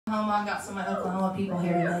I've got some of my Oklahoma people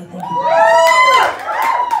here today. Thank you.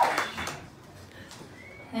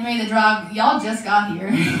 They made the drive. Y'all just got here.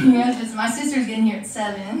 It's just my sister's getting here at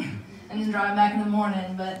 7 and then driving back in the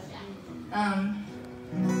morning. But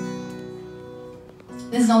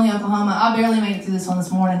this is only Oklahoma. I barely made it through this one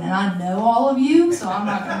this morning, and I know all of you, so I'm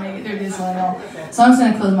not gonna make it through this one at all. So I'm just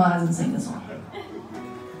gonna close my eyes and sing this one.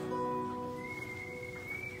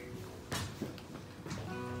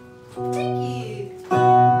 Thank you.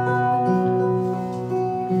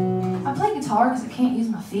 I play guitar because I can't use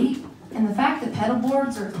my feet, and the fact that pedal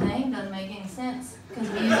boards are a thing doesn't make any sense because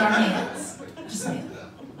we use our hands. Just saying.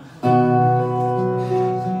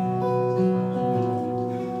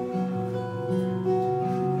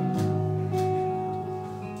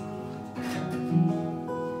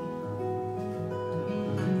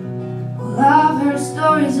 Well, I've heard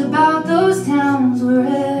stories about those towns where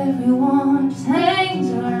everyone just hangs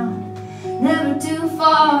around. Never too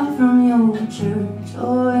far from your church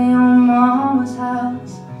or your mama's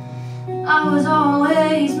house. I was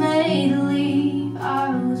always made to leave.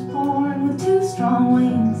 I was born with 2 strong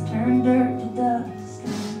wings, turned dirt to dust,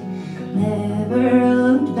 and never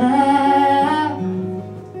looked back.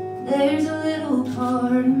 There's a little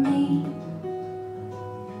part of me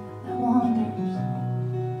that wonders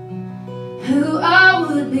who I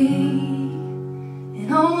would be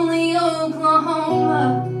in only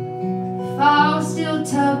Oklahoma if I was still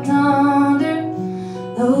tucked under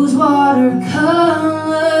those watercolor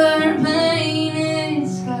painted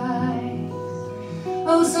skies.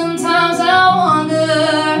 Oh, sometimes I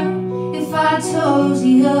wonder if I chose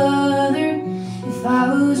the other, if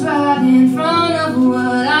I was right in front of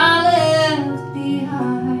what I left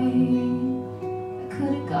behind. I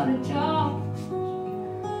could have got a job,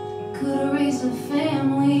 could have raised a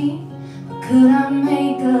family, but could I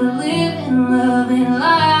make a living, loving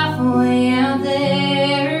life way out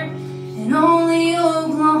there in only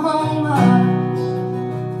Oklahoma?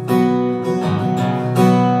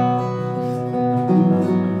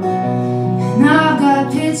 And I've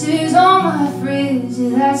got pictures on my fridge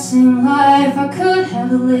of that same life I could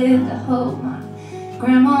have lived. I hope my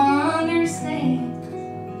grandma understands.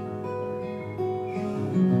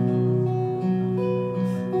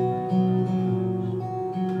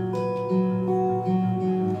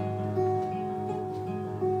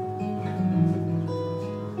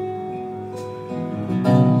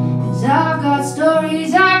 I've got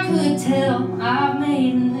stories I could tell. I've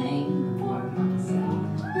made a name for myself.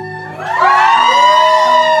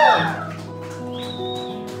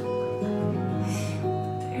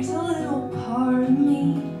 There's a little part of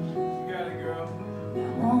me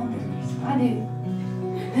that wonders, I do,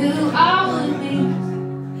 who I would be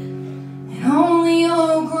in only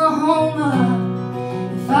Oklahoma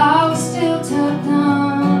if I was still tucked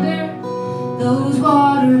under those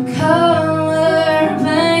watercolor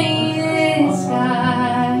painted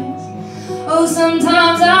skies. Oh,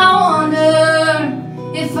 sometimes I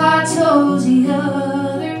wonder if I chose the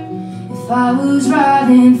other, if I was right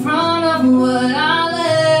in front of what I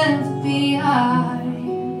left behind.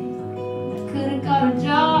 I could have got a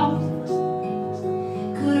job,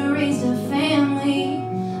 could have raised a family,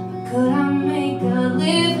 but could I make a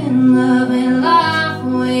living, loving life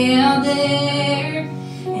way out there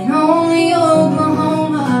in only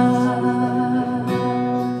Oklahoma?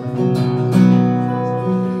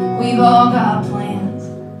 We've all got plans,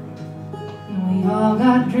 and we've all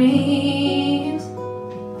got dreams,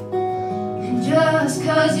 and just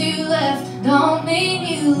 'cause you left don't mean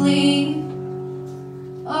you leave.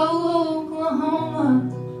 Oh, Oklahoma,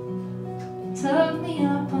 tuck me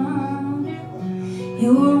up under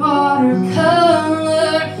your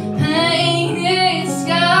watercolor painted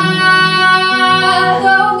skies.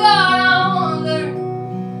 Oh God, I wonder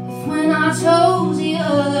if when I chose the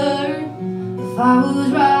other, if I was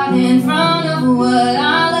right in front of what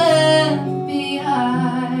I left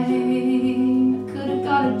behind. I could have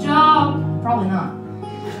got a job, probably not.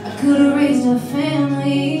 I could have raised a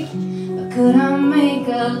family, but could I make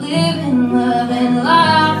a living, loving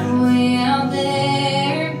life way out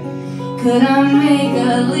there? Could I make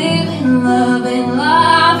a living?